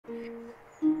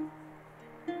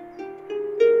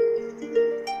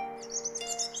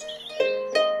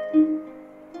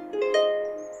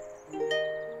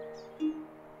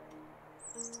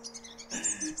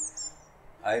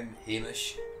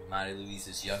Hamish,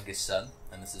 Marie-Louise's youngest son,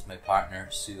 and this is my partner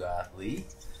Sue Lee.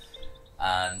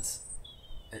 And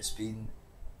it's been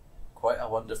quite a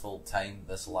wonderful time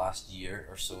this last year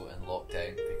or so in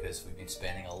lockdown, because we've been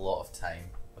spending a lot of time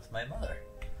with my mother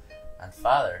and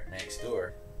father next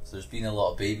door. So there's been a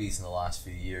lot of babies in the last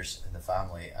few years in the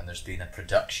family, and there's been a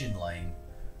production line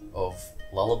of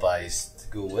lullabies to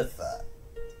go with that,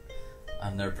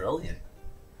 and they're brilliant.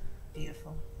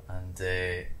 Beautiful. And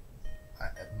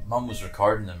Mum was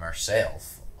recording them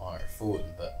herself on her phone,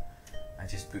 but I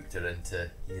just booked her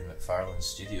into Ian McFarlane's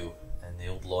studio in the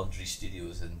old Laundry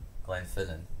Studios in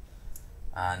Glenfinnan,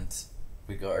 and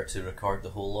we got her to record the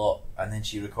whole lot, and then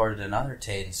she recorded another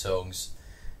 10 songs.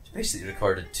 She basically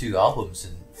recorded 2 albums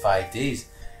in 5 days.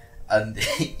 And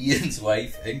Ian's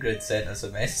wife Ingrid sent us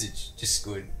a message just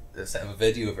going, sent him a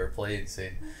video of her playing,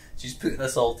 saying she's putting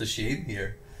us all to shame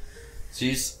here.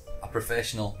 She's a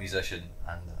professional musician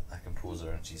and a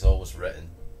composer, and she's always written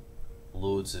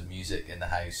loads of music in the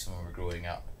house when we were growing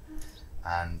up,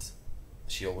 and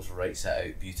she always writes it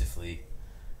out beautifully,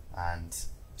 and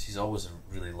she's always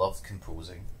really loved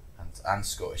composing and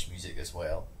Scottish music as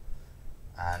well.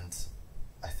 And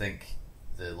I think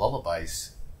the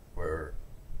lullabies were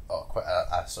quite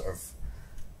a sort of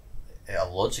a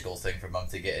logical thing for Mum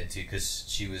to get into, because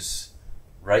she was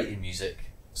writing music,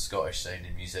 Scottish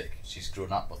sounding music. She's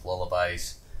grown up with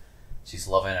lullabies. She's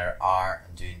loving her art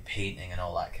and doing painting and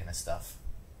all that kind of stuff,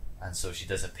 and so she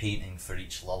does a painting for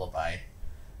each lullaby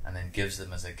and then gives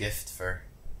them as a gift for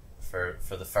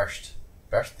the first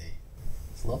birthday.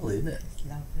 It's lovely, isn't it? It's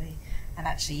lovely. And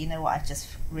actually, you know what I've just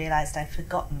realised I've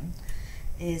forgotten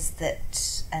is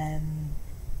that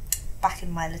back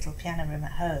in my little piano room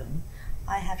at home,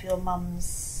 I have your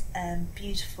mum's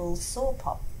beautiful saw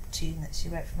pop tune that she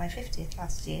wrote for my 50th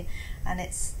last year, and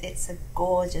it's a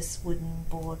gorgeous wooden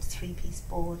board, 3-piece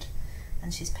board,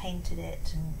 and she's painted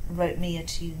it and wrote me a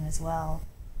tune as well.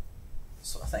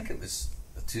 So I think it was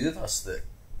the two of us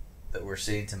that were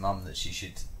saying to Mum that she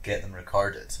should get them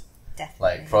recorded.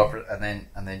 Definitely. Like proper, and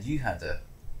then you had a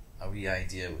wee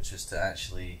idea, which was to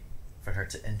actually for her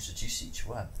to introduce each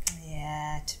one.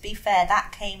 Yeah, to be fair,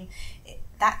 that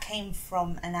came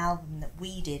from an album that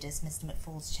we did as Mr.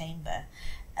 McFall's Chamber,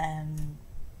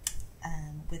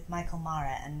 with Michael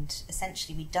Mara, and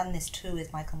essentially we'd done this tour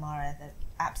with Michael Mara, the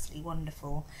absolutely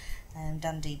wonderful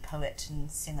Dundee poet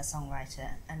and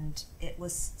singer-songwriter, and it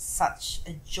was such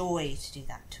a joy to do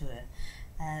that tour.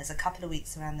 It was a couple of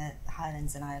weeks around the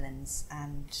Highlands and Islands,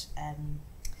 and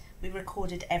we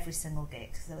recorded every single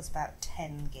gig. There was about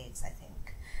 10 gigs, I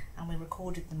think, and we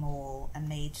recorded them all and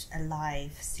made a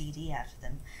live CD out of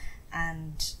them.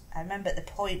 And I remember at the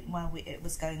point where it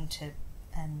was going to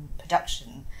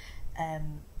production,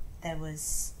 there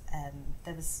was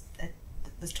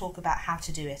talk about how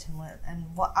to do it,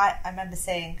 and what I remember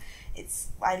saying,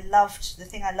 the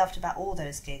thing I loved about all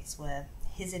those gigs were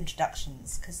his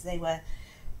introductions, because they were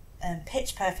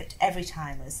pitch perfect every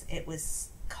time. It was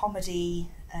comedy,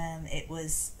 it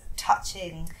was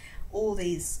touching, all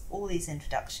these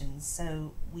introductions.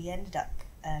 So we ended up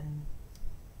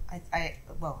I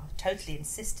totally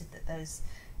insisted that those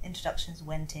introductions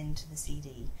went into the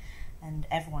CD, and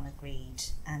everyone agreed.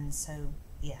 And so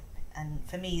yeah, and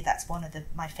for me that's one of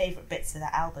my favourite bits of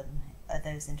that album, are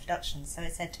those introductions. So I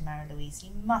said to Marie-Louise,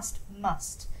 you must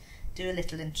do a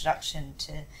little introduction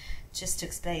to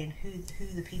explain who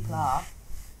the people are,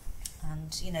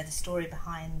 and the story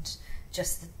behind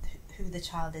just who the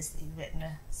child is that you've written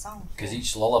a song for. Because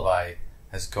each lullaby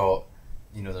has got,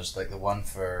 there's like the one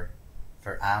for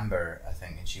Amber, I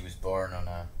think, and she was born on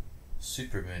a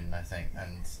supermoon, I think,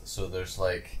 and so there's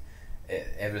like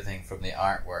everything from the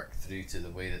artwork through to the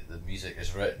way that the music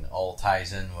is written all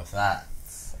ties in with that,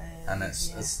 and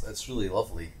it's really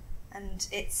lovely. And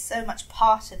it's so much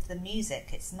part of the music.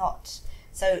 It's not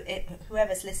so.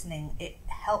 Whoever's listening, it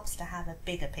helps to have a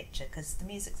bigger picture, because the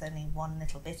music's only one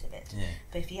little bit of it. Yeah.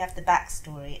 But if you have the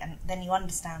backstory, and then you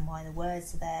understand why the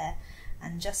words are there,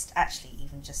 and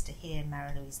even just to hear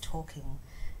Marie-Louise talking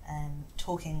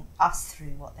us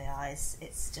through what they are,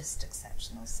 it's just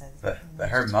exceptional. So, but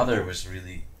her mother was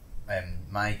really,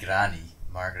 my granny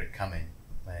Margaret Cumming,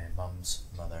 my mum's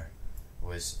mother,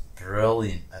 was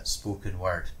brilliant at spoken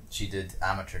word. She did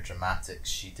amateur dramatics,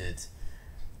 she did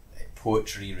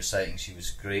poetry reciting, she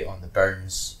was great on the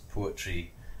Burns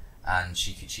poetry, and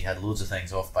she had loads of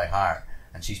things off by heart,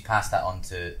 and she's passed that on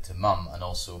to Mum, and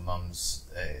also Mum's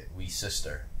wee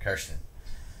sister Kirsten.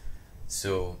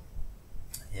 So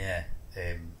yeah,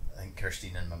 I think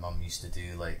Kirsten and my mum used to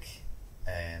do like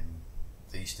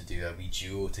they used to do a wee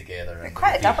duo together. They're and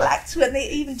quite a double act when they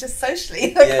even just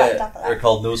socially. They're quite a double act. They're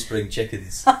called No Spring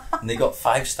Chickens, and they got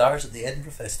 5 stars at the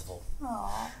Edinburgh Festival.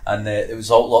 Aww. And it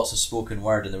was all lots of spoken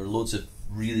word, and there were loads of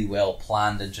really well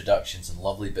planned introductions and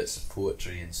lovely bits of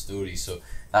poetry and stories. So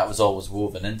that was always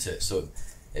woven into it. So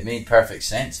it made perfect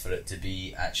sense for it to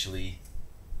be actually.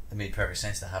 It made perfect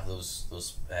sense to have those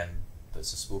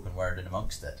bits of spoken word in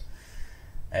amongst it,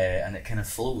 and it kind of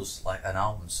flows like an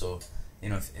album. So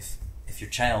if your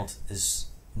child is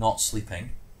not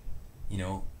sleeping,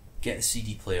 get the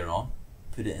CD player on,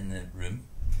 put it in the room,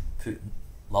 put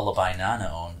Lullaby Nana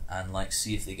on, and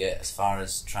see if they get as far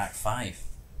as track 5.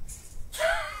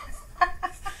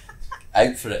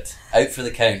 Out for it, out for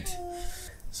the count.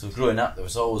 So growing up, there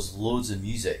was always loads of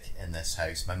music in this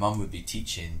house. My mum would be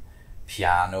teaching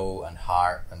piano and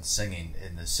harp and singing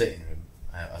in the sitting room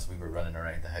as we were running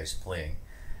around the house playing,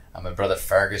 and my brother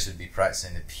Fergus would be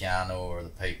practicing the piano or the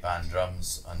pipe band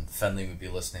drums, and Finlay would be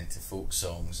listening to folk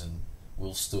songs and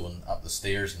Woolstone up the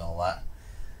stairs and all that.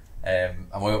 And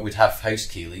we'd have house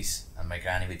ceilidhs, and my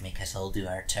granny would make us all do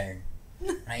our turn.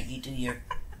 Right, you do your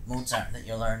Mozart that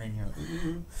you're learning.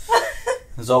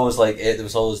 There's always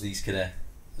there's always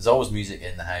music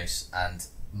in the house, and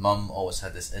Mum always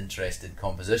had this interest in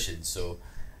composition, so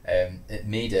it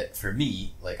made it, for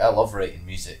me, I love writing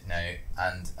music now,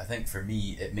 and I think for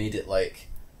me it made it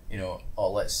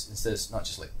instead of not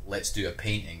just let's do a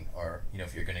painting, or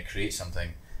if you're going to create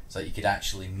something, it's you could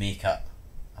actually make up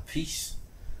a piece.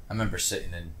 I remember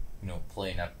sitting and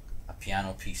playing a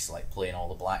piano piece, playing all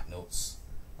the black notes,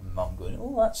 and Mum going,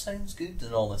 "Oh, that sounds good,"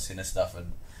 and all this kind of stuff.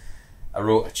 And I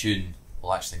wrote a tune.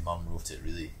 Well, actually, Mum wrote it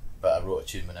really, but I wrote a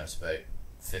tune when I was about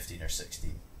 15 or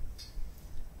 16,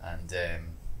 and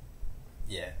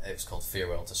it was called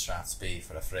Farewell to Strathspey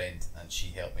for a friend, and she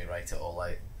helped me write it all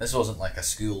out. This wasn't a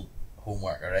school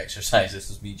homework or exercise, this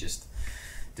was me just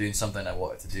doing something I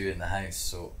wanted to do in the house,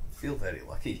 so I feel very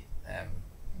lucky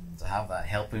to have that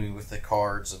helping me with the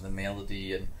chords and the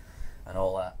melody and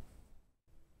all that.